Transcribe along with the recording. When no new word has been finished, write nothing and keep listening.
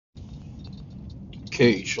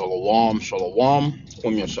Okay, shalom, shalom,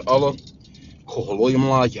 Kwem Yasha'Allah,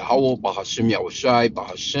 Koholoyamla, Yahweh, Bahashim Yahushai,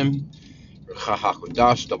 Bahashim,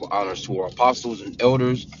 Rechahakodash, double honors to our apostles and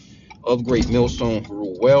elders of Great Millstone who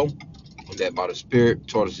rule well, and that by the Spirit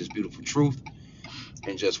taught us His beautiful truth.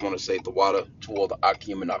 And just want to say the water to all the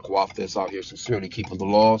Akim and Akwaf that's out here sincerely keeping the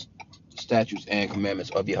laws, statutes, and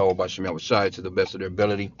commandments of Yahweh Bahashim Yahushai to the best of their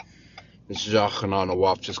ability. This is Yachanan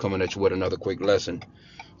Awaf just coming at you with another quick lesson,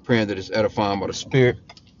 praying that it's edifying by the Spirit.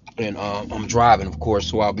 And I'm driving, of course,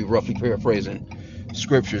 so I'll be roughly paraphrasing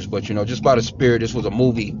scriptures. But just by the Spirit, this was a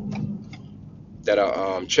movie that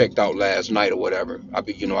I checked out last night or whatever. I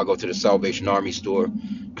go to the Salvation Army store.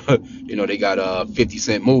 They got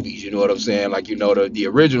 50-cent movies. You know what I'm saying? Like the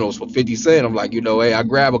originals for 50 cent. I'm like, hey, I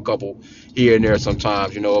grab a couple here and there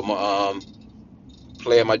sometimes. I'm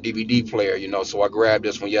playing my DVD player. So I grabbed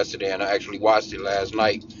this one yesterday and I actually watched it last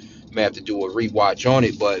night. May have to do a rewatch on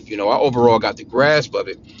it, but I overall got the grasp of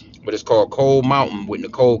it. But it's called Cold Mountain with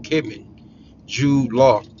Nicole Kidman, Jude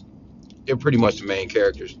Law. They're pretty much the main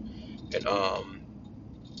characters, and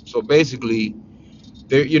so basically,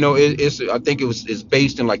 there, it's I think it's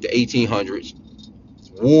based in like the 1800s.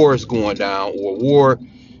 War is going down, or war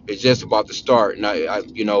is just about to start, and I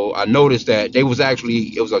noticed that it was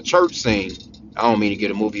a church scene. I don't mean to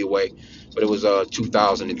get a movie away, but it was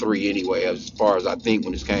 2003 anyway, as far as I think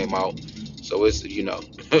when this came out. So it's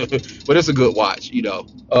but it's a good watch,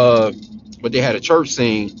 But they had a church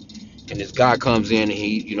scene, and this guy comes in and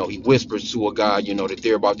he whispers to a guy, that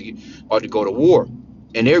they're about to go to war,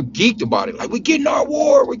 and they're geeked about it, like we're getting our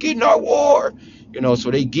war,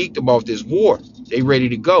 So they geeked about this war. They ready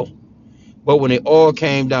to go, but when it all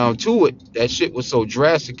came down to it, that shit was so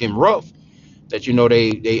drastic and rough that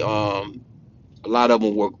they a lot of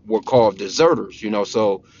them were called deserters,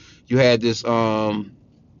 So you had this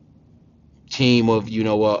team of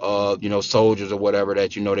soldiers or whatever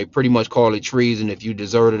that they pretty much call it treason if you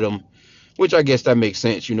deserted them, which I guess that makes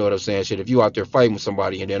sense. You know what I'm saying? Shit, if you out there fighting with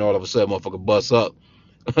somebody and then all of a sudden motherfucker busts up,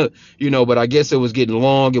 But I guess it was getting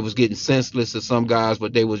long, it was getting senseless to some guys,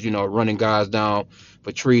 but they was running guys down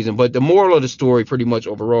for treason. But the moral of the story, pretty much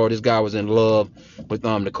overall, this guy was in love with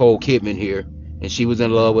Nicole Kidman here, and she was in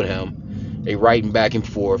love with him. They writing back and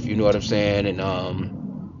forth, you know what I'm saying?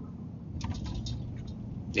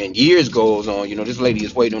 And years goes on, this lady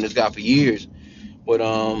is waiting on this guy for years. But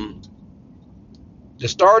the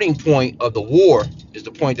starting point of the war is the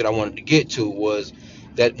point that I wanted to get to, was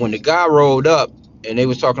that when the guy rolled up and they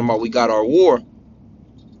was talking about we got our war,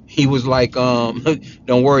 he was like,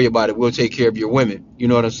 don't worry about it, we'll take care of your women. You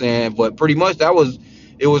know what I'm saying? But pretty much it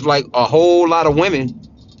was like a whole lot of women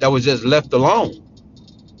that was just left alone.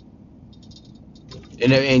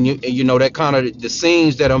 And that kind of the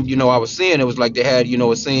scenes that I was seeing, it was like they had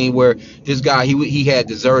a scene where this guy he had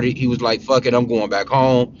deserted. He was like, fuck it, I'm going back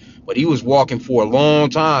home. But he was walking for a long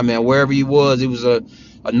time, man. Wherever he was, it was a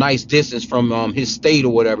nice distance from his state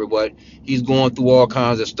or whatever. But he's going through all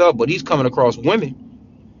kinds of stuff. But he's coming across women,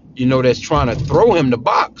 that's trying to throw him the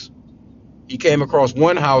box. He came across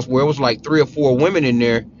one house where it was like 3 or 4 women in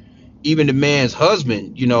there. Even the man's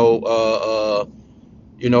husband,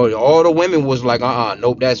 all the women was like,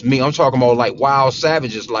 nope, that's me. I'm talking about like wild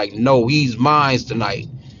savages, like, no, he's mine tonight,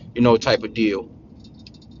 type of deal.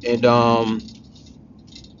 And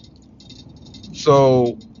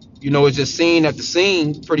so, it's just scene after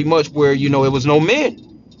scene, pretty much where it was no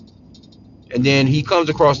men. And then he comes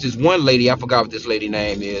across this one lady. I forgot what this lady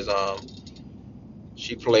name is.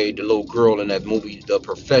 She played the little girl in that movie, The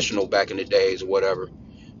Professional, back in the days or whatever.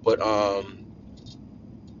 But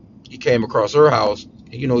he came across her house.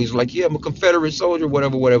 He's like, yeah, I'm a Confederate soldier,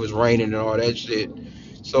 whatever, it's raining and all that shit.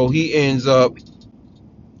 So he ends up,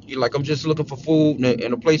 he like, I'm just looking for food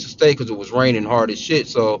and a place to stay because it was raining hard as shit.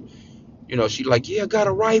 So, she like, yeah, I got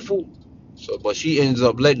a rifle. So, but she ends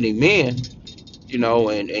up letting him in,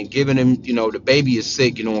 and giving him, the baby is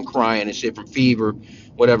sick, and crying and shit from fever,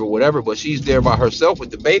 whatever. But she's there by herself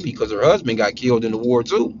with the baby because her husband got killed in the war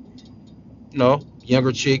too.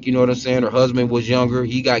 Younger chick, you know what I'm saying? Her husband was younger,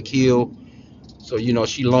 he got killed. So,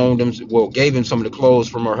 she loaned him, gave him some of the clothes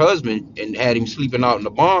from her husband and had him sleeping out in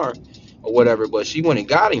the barn or whatever. But she went and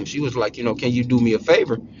got him. She was like, can you do me a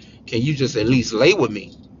favor? Can you just at least lay with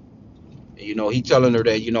me? And, he telling her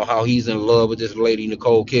that, how he's in love with this lady,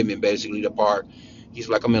 Nicole Kidman, basically the part. He's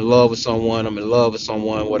like, I'm in love with someone,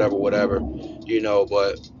 whatever.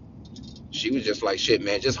 But she was just like, shit,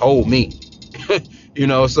 man, just hold me.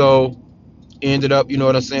 So ended up, you know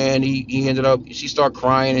what I'm saying? He ended up, she started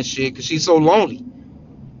crying and shit because she's so lonely.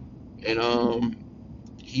 And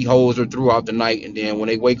he holds her throughout the night. And then when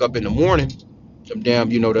they wake up in the morning, some damn,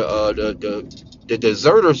 the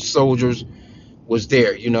deserter soldiers, was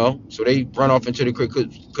there, so they run off into the creek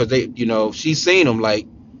because they, she's seen them like,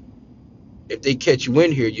 if they catch you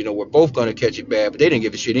in here, we're both gonna catch it bad. But they didn't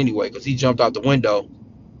give a shit anyway because he jumped out the window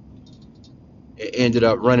and ended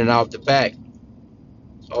up running out the back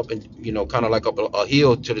up and kind of like up a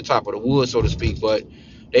hill to the top of the woods, so to speak. But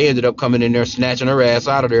they ended up coming in there, snatching her ass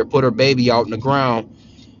out of there, put her baby out in the ground,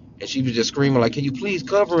 and she was just screaming like, "Can you please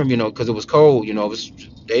cover him?" Because it was cold.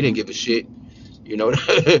 They didn't give a shit.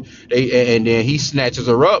 And then he snatches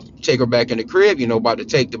her up, take her back in the crib. About to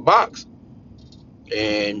take the box,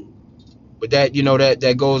 and but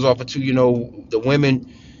that goes off into the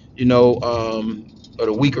women, are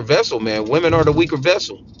the weaker vessel, man. Women are the weaker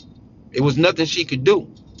vessel. It was nothing she could do.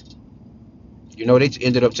 They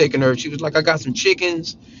ended up taking her. She was like, "I got some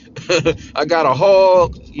chickens. I got a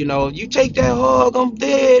hog. You take that hog, I'm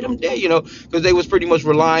dead. I'm dead." Because they was pretty much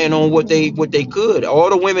relying on what they could. All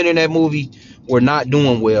the women in that movie were not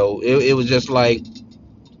doing well. It was just like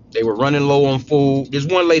they were running low on food. There's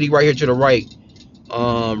one lady right here to the right,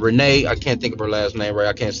 Renee. I can't think of her last name. Right,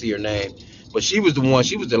 I can't see her name, but she was the one.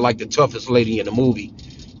 She was like the toughest lady in the movie.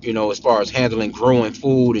 As far as handling growing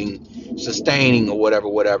food and sustaining or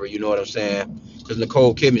whatever. You know what I'm saying? Because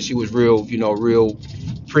Nicole Kidman, she was real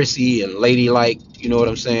prissy and ladylike. You know what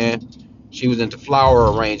I'm saying? She was into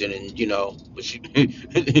flower arranging and but she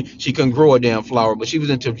she couldn't grow a damn flower, but she was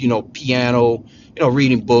into piano,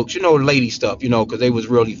 reading books, lady stuff, because they was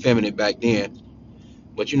really feminine back then.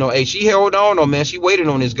 But hey, she held on, though, man. She waited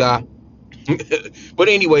on this guy. But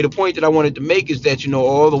anyway, the point that I wanted to make is that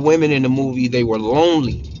all the women in the movie, they were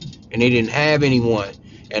lonely and they didn't have anyone,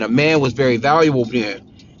 and a man was very valuable then.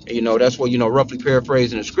 And that's what, roughly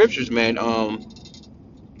paraphrasing the scriptures, man. The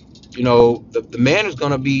man is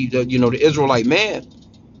going to be the Israelite man.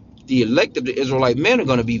 The elect of the Israelite men are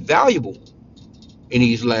going to be valuable in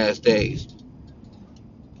these last days.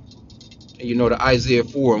 And the Isaiah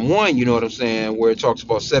 4:1, you know what I'm saying, where it talks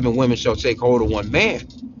about 7 women shall take hold of one man.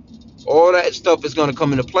 All that stuff is going to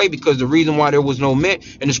come into play because the reason why there was no men,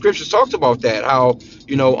 and the scriptures talked about that, how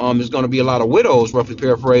there's going to be a lot of widows, roughly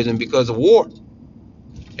paraphrasing, because of war.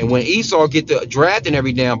 And when Esau get to drafting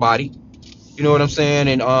every damn body, you know what I'm saying,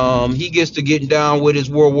 and he gets to getting down with his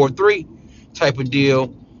World War III type of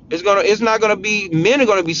deal, it's not gonna be, men are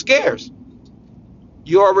gonna be scarce.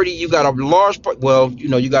 You got a large, well,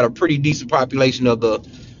 you got a pretty decent population of the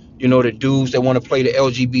dudes that want to play the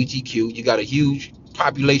LGBTQ. You got a huge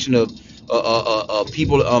population of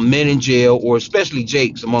people, men in jail, or especially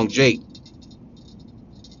Jakes, among Jake.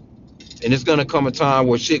 And it's gonna come a time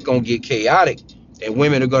where shit gonna get chaotic, and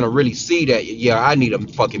women are gonna really see that. Yeah, I need a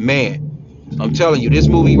fucking man. I'm telling you, this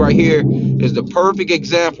movie right here is the perfect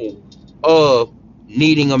example of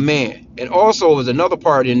needing a man. And also, was another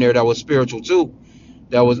part in there that was spiritual too.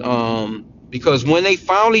 That was because when they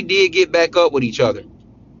finally did get back up with each other,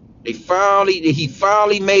 he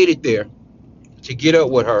finally made it there to get up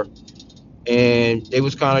with her, and they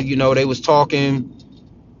was kind of, they was talking.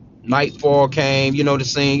 Nightfall came, to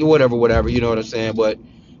sing, whatever, you know what I'm saying? But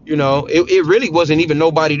it really wasn't even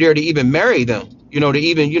nobody there to even marry them, to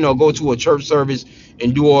even go to a church service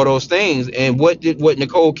and do all those things. And what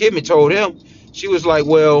Nicole Kidman told him, she was like,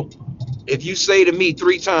 well, if you say to me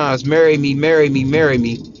 3 times, marry me, marry me, marry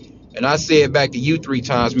me, and I say it back to you 3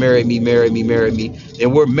 times, marry me, marry me, marry me,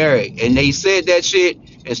 then we're married. And they said that shit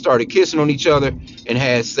and started kissing on each other and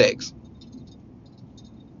had sex.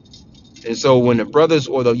 And so when the brothers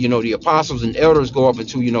or the apostles and elders go up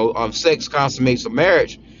into sex consummates a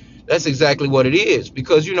marriage, that's exactly what it is.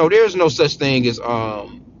 Because there's no such thing as a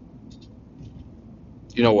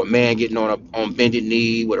man getting on bended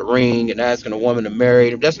knee with a ring and asking a woman to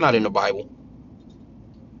marry him. That's not in the Bible.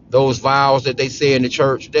 Those vows that they say in the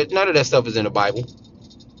church, that none of that stuff is in the Bible.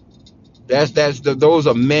 Those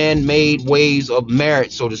are man-made ways of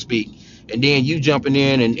marriage, so to speak. And then you jumping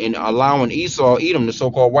in and allowing Esau, Edom, the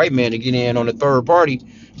so-called white man, to get in on the third party,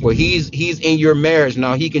 where he's in your marriage.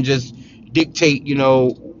 Now he can just dictate,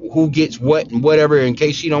 who gets what and whatever, in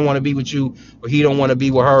case she don't want to be with you or he don't want to be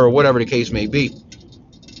with her, or whatever the case may be.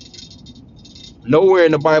 Nowhere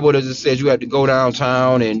in the Bible does it say you have to go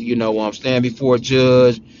downtown and stand before a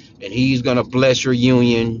judge and he's gonna bless your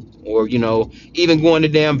union, or even going to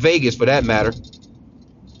damn Vegas for that matter.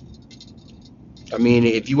 I mean,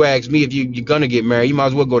 if you ask me, if you're gonna get married, you might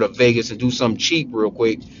as well go to Vegas and do something cheap real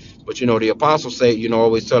quick. But the apostles say,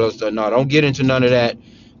 always tell us that, no, don't get into none of that.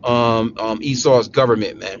 Esau's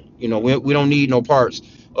government, man. We don't need no parts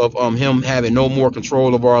of him having no more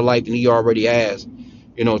control of our life than he already has.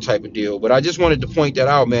 Type of deal. But I just wanted to point that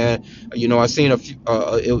out, man. I seen a few.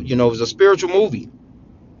 It was a spiritual movie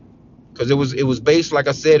because it was based, like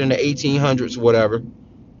I said, in the 1800s or whatever.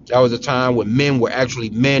 That was a time when men were actually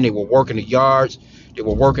men. They were working the yards, they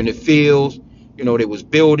were working the fields, they was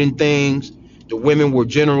building things. The women were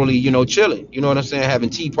generally, chilling, you know what I'm saying, having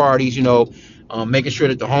tea parties, making sure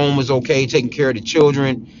that the home was okay, taking care of the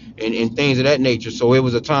children and things of that nature. So it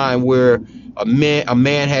was a time where a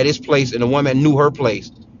man had his place and a woman knew her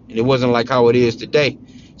place. And it wasn't like how it is today.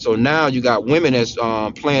 So now you got women that's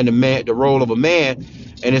playing the role of a man,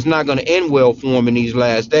 and it's not going to end well for them in these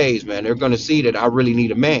last days, man. They're going to see that I really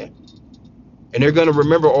need a man, and they're going to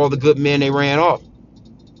remember all the good men they ran off.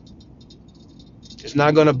 It's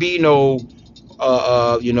not going to be no,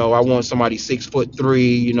 I want somebody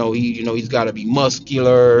 6'3". He's got to be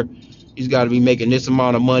muscular. He's got to be making this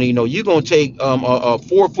amount of money. No, you're going to take a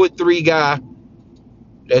 4'3" guy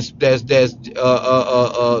that's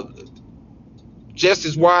just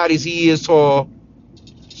as wide as he is tall,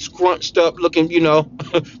 scrunched up looking,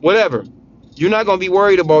 whatever. You're not gonna be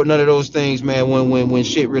worried about none of those things, man, when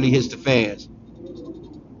shit really hits the fans.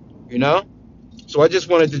 You know? So I just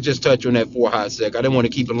wanted to just touch on that for a hot sec. I didn't want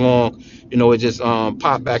to keep it long. It just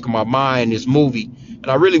popped back in my mind, this movie. And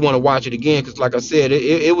I really want to watch it again because, like I said,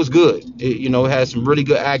 it was good. It had some really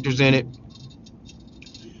good actors in it.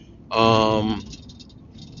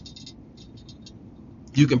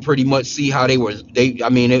 You can pretty much see how they were.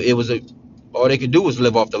 It was all they could do was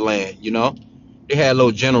live off the land. They had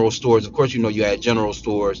little general stores. Of course, you had general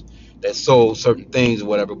stores that sold certain things or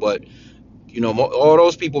whatever. But all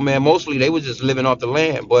those people, man, mostly they were just living off the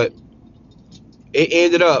land. But it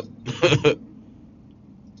ended up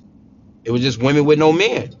it was just women with no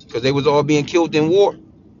men because they was all being killed in war.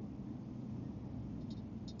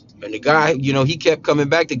 And the guy, he kept coming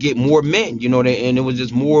back to get more men, and it was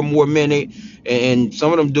just more and more men. And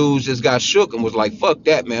some of them dudes just got shook and was like, fuck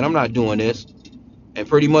that, man, I'm not doing this. And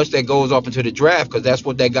pretty much that goes off into the draft because that's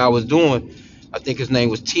what that guy was doing. I think his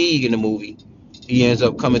name was Teague in the movie. He ends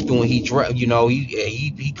up coming through and he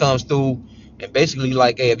comes through and basically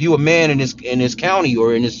like, hey, if you a man in this county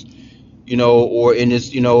or in this, or in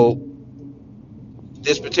this,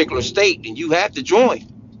 this particular state, then you have to join.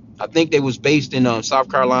 I think they was based in South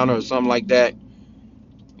Carolina or something like that,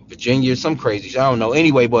 Virginia, some crazy shit, I don't know.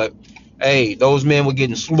 Anyway, but hey, those men were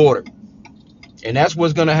getting slaughtered. And that's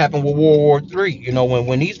what's gonna happen with World War III.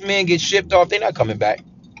 When these men get shipped off, they're not coming back.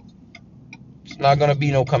 It's not gonna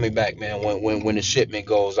be no coming back, man. When the shipment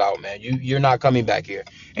goes out, man, you're not coming back here.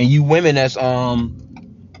 And you women, that's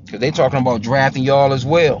because they talking about drafting y'all as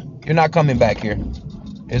well. You're not coming back here.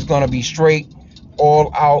 It's gonna be straight,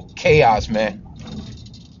 all out chaos, man.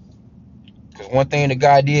 Because one thing the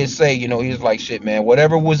guy did say, he was like, shit, man,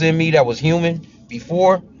 whatever was in me that was human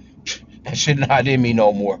before, that shit not in me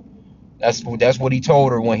no more. That's what he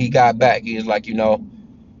told her when he got back. He was like, it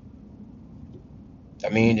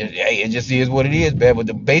just is what it is, man. But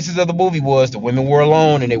the basis of the movie was the women were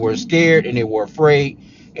alone and they were scared and they were afraid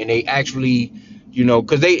and they actually,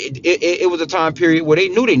 because it was a time period where they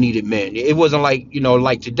knew they needed men. It wasn't like,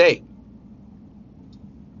 like today.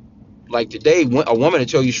 Like today, a woman will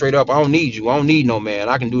tell you straight up, I don't need you. I don't need no man.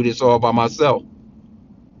 I can do this all by myself.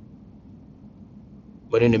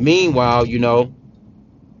 But in the meanwhile,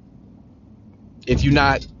 if you're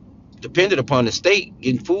not dependent upon the state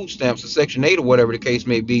getting food stamps or Section 8 or whatever the case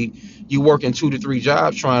may be, you working 2 to 3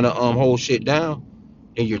 jobs trying to hold shit down,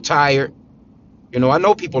 and you're tired. I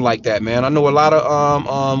know people like that, man. I know a lot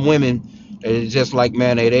of women that is just like,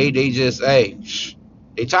 man, they just, hey,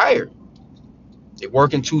 they tired. They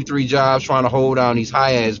working 2, 3 jobs trying to hold down these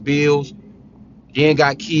high ass bills. Then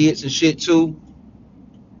got kids and shit too,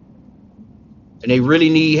 and they really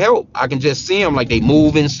need help. I can just see them like they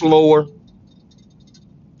moving slower,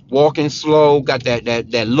 walking slow, got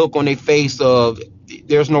that look on their face of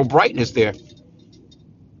there's no brightness there.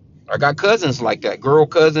 I got cousins like that, girl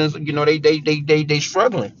cousins. They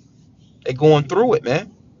struggling. They going through it,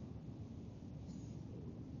 man.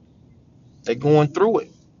 They going through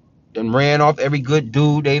it. Then ran off every good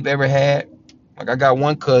dude they've ever had. Like I got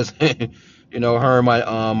one cousin, her and my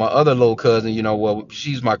other little cousin. Well,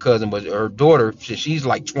 she's my cousin, but her daughter, she's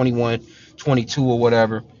like 21, 22 or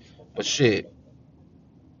whatever. But shit,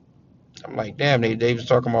 I'm like, damn, they was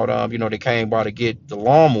talking about they came by to get the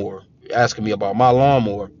lawnmower, asking me about my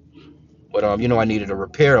lawnmower. But I needed a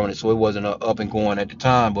repair on it, so it wasn't up and going at the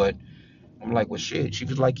time. But I'm like, well, shit. She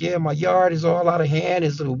was like, yeah, my yard is all out of hand.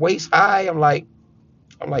 It's waist high. I'm like,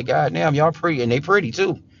 God damn, y'all pretty, and they pretty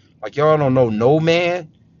too. Like y'all don't know no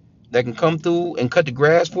man that can come through and cut the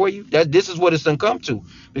grass for you. This is what it's done come to,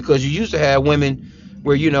 because you used to have women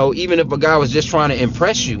where even if a guy was just trying to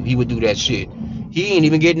impress you, he would do that shit. He ain't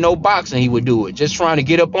even getting no boxing, he would do it, just trying to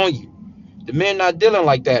get up on you. The men not dealing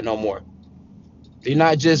like that no more. They're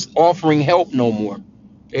not just offering help no more.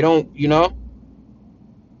 They don't,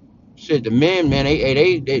 shit. The men, man,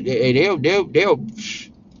 they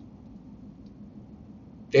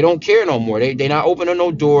don't care no more. They not opening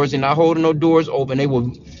no doors. They're not holding no doors open. They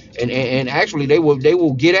will, and actually they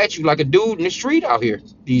will get at you like a dude in the street out here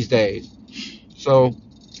these days. So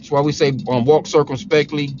that's why we say walk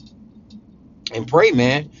circumspectly and pray,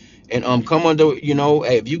 man, and come under,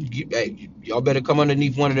 hey, if hey, y'all better come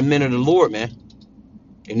underneath one of the men of the Lord, man,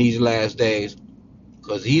 in these last days,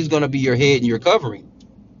 because He's gonna be your head and your covering,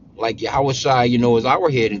 like Yahweh Shai, is our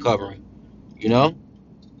head and covering, you know,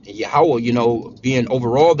 and Yahweh, being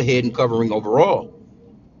overall the head and covering overall.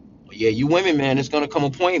 But yeah, you women, man, it's gonna come a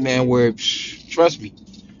point, man, where trust me,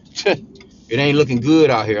 it ain't looking good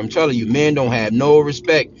out here. I'm telling you, men don't have no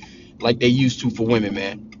respect like they used to for women,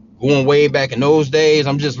 man. Going way back in those days,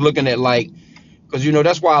 I'm just looking at like, because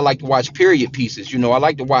that's why I like to watch period pieces. I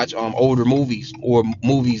like to watch older movies or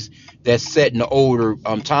movies that's set in the older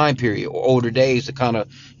time period or older days to kind of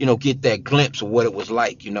get that glimpse of what it was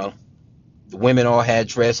like. The women all had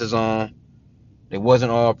dresses on. They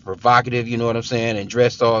wasn't all provocative. You know what I'm saying? And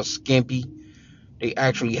dressed all skimpy. They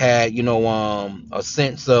actually had a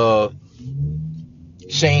sense of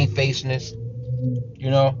shamefacedness.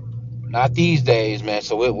 Not these days, man.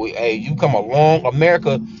 So hey, you come a long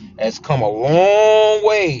America has come a long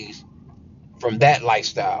ways from that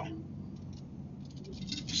lifestyle.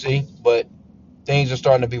 See, but things are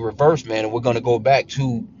starting to be reversed, man, and we're going to go back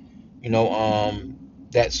to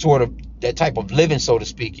that sort of that type of living, so to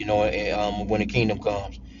speak. When the kingdom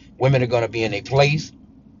comes, women are going to be in a place.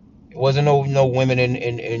 It wasn't no women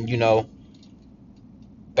in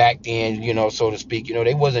back then, so to speak.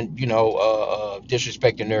 They wasn't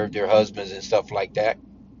disrespecting their husbands and stuff like that.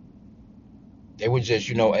 They were just,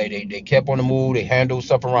 hey, they kept on the move. They handled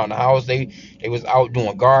stuff around the house. They was out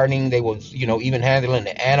doing gardening. They was, even handling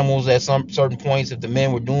the animals at some certain points if the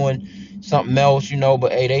men were doing something else,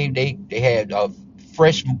 But hey, they had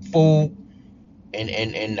fresh food,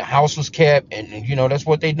 and the house was kept, and that's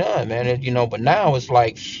what they done, man. And, but now it's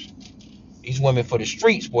like these women for the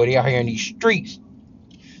streets, boy. They out here in these streets.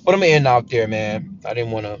 But I'm gonna end out there, man. I didn't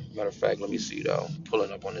want to. Matter of fact, let me see though.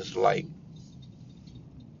 Pulling up on this light.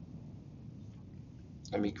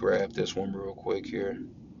 Let me grab this one real quick here,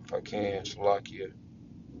 if I can. Slovakia.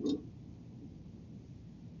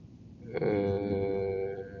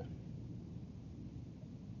 Uh,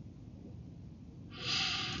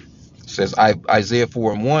 says Isaiah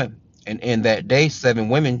 4 and 1. And in that day, 7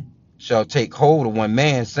 women shall take hold of one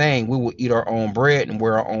man, saying, we will eat our own bread and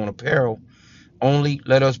wear our own apparel. Only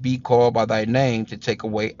let us be called by thy name to take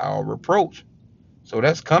away our reproach. So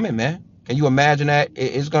that's coming, man. Can you imagine that?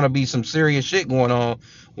 It's going to be some serious shit going on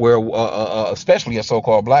where, especially a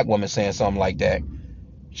so-called black woman saying something like that.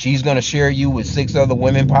 She's going to share you with 6 other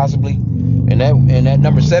women possibly. And that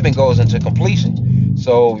number 7 goes into completion.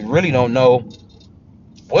 So we really don't know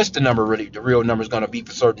what's the number really, the real number is going to be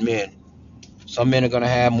for certain men. Some men are going to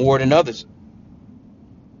have more than others.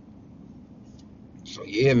 So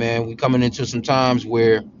yeah, man, we coming into some times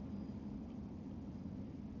where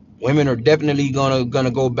women are definitely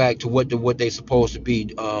gonna go back to what they supposed to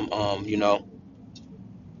be. Let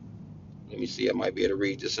me see. I might be able to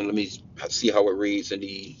read this, and let me see how it reads in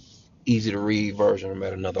the easy to read version. I'm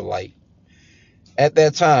at another light. At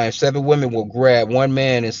that time, 7 women will grab one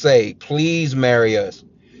man and say, please marry us.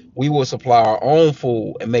 We will supply our own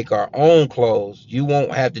food and make our own clothes. You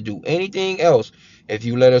won't have to do anything else if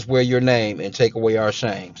you let us wear your name and take away our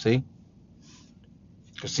shame. See?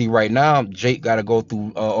 Because see, right now, Jake got to go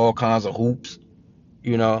through all kinds of hoops,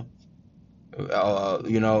 you know.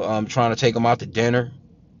 Trying to take him out to dinner,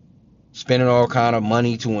 spending all kind of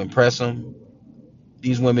money to impress him.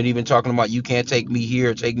 These women even talking about you can't take me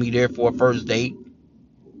here, take me there for a first date.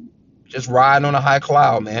 Just riding on a high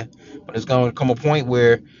cloud, man. But it's gonna come a point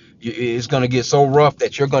where it's gonna get so rough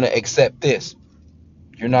that you're gonna accept this.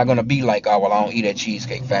 You're not gonna be like, oh well, I don't eat at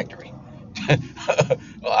Cheesecake Factory.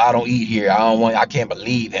 I don't eat here. I can't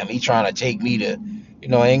believe him. He trying to take me to,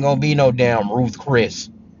 ain't gonna be no damn Ruth Chris.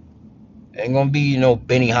 Ain't gonna be,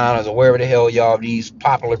 Benihana's or wherever the hell y'all these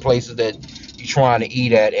popular places that you trying to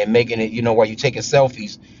eat at and making it, while you taking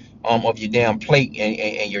selfies of your damn plate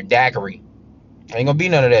and your daiquiri. Ain't gonna be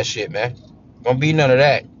none of that shit, man. Gonna be none of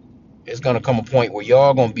that. It's gonna come a point where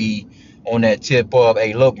y'all gonna be on that tip of,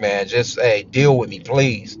 hey, look, man, just hey, deal with me,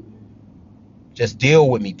 please. Just deal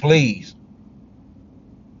with me, please.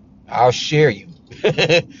 I'll share you.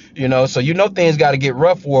 So things got to get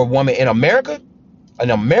rough for a woman in America,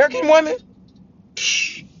 an American woman.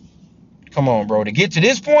 Psh, come on, bro. To get to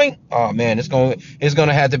this point, oh man, it's gonna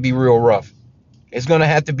have to be real rough. It's gonna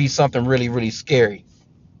have to be something really, really scary,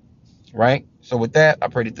 right? So with that, I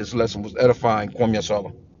pray that this lesson was edifying. Kwam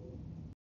Yashala.